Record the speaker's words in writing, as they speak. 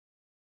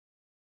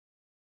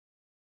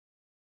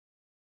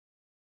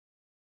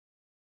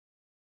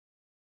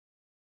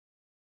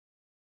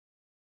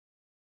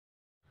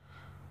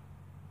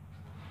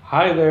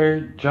Hi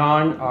there,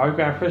 John,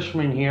 Autograph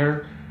Fisherman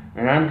here,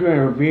 and I'm doing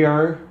a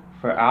VR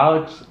for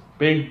Alex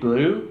Big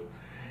Blue,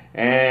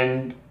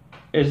 and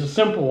it's a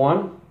simple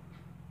one.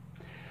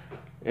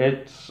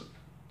 It's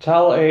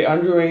tell a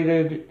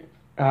underrated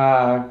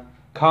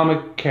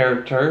comic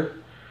character,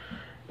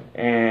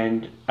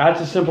 and that's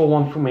a simple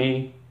one for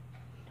me.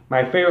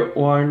 My favorite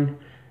one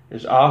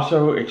is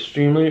also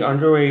extremely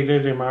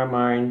underrated in my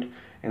mind,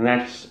 and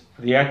that's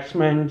the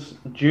X-Men's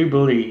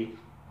Jubilee.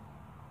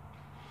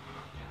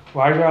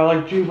 Why do I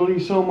like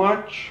Jubilee so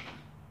much?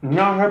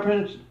 Not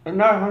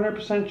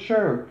 100%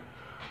 sure.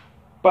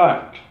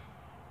 But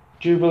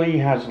Jubilee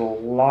has a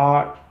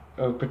lot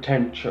of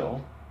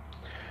potential.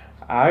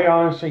 I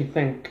honestly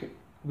think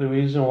the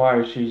reason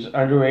why she's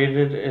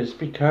underrated is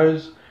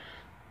because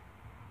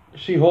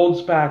she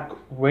holds back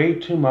way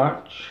too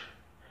much.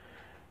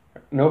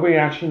 Nobody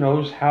actually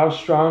knows how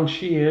strong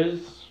she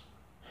is.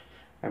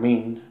 I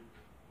mean,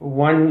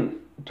 one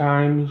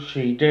time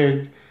she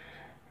did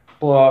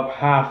blow up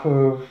half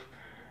of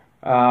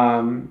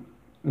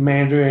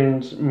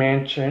Mandarin's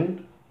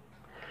mansion.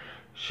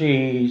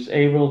 She's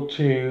able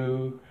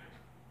to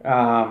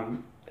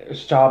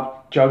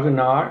stop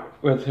Juggernaut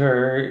with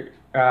her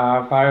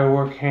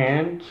firework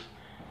hands.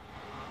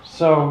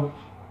 So,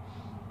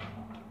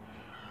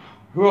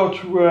 who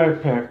else would I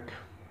pick?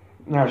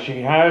 Now, she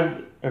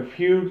had a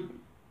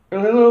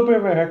little bit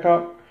of a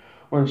hiccup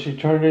when she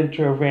turned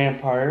into a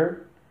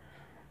vampire.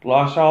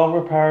 Lost all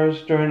of her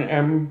powers during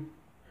M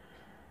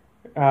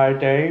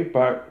Day,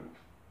 but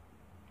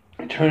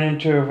turned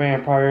into a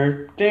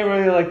vampire. Didn't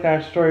really like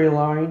that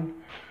storyline,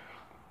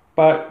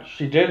 but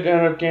she did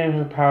end up getting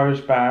her powers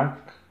back,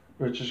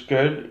 which is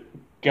good.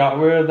 Got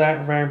rid of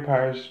that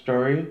vampire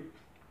story.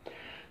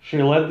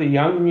 She led the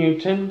Young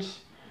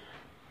Mutants,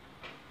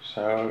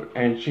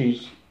 and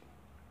she's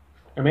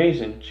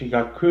amazing. She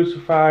got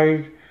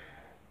crucified.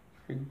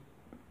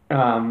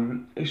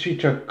 She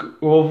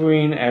took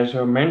Wolverine as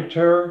her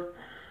mentor.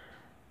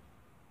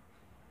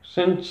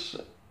 Since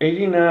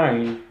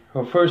 '89,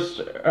 her first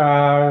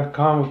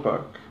comic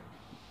book,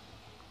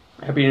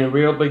 I've been a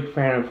real big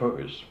fan of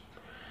hers.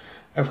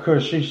 Of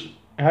course, she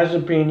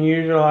hasn't been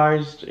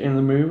utilized in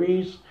the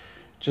movies,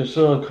 just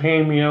little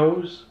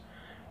cameos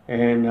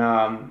in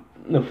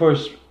the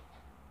first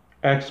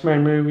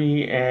X-Men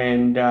movie,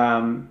 and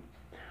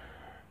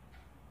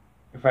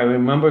if I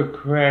remember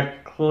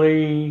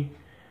correctly,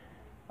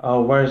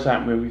 what is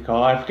that movie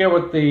called? I forget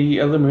what the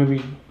other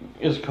movie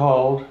is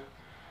called.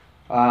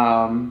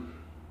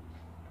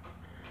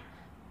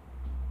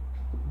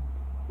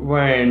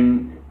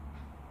 When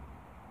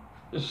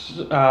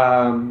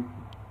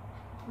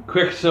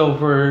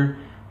Quicksilver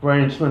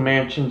ran into the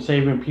mansion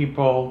saving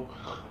people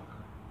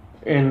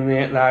in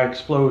that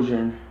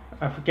explosion.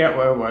 I forget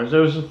what it was. It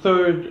was the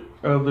third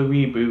of the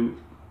reboot.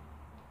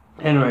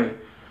 Anyway,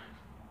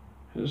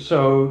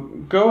 so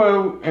go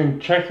out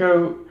and check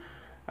out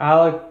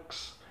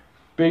Alex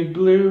Big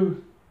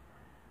Blue.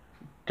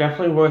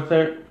 Definitely worth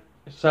it.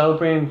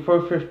 Celebrating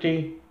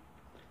 450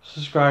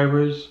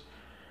 subscribers.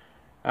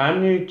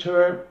 I'm new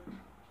to it,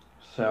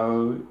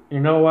 so you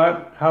know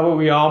what? How about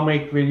we all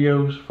make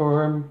videos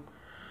for him?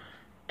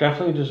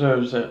 Definitely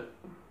deserves it.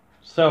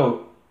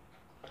 So,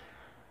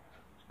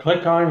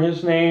 click on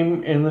his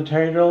name in the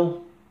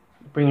title,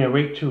 bring it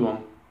right to him.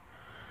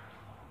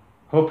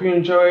 Hope you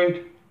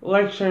enjoyed.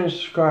 Like, share, and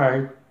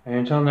subscribe. And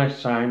until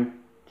next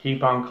time,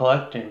 keep on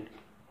collecting.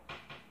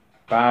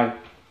 Bye.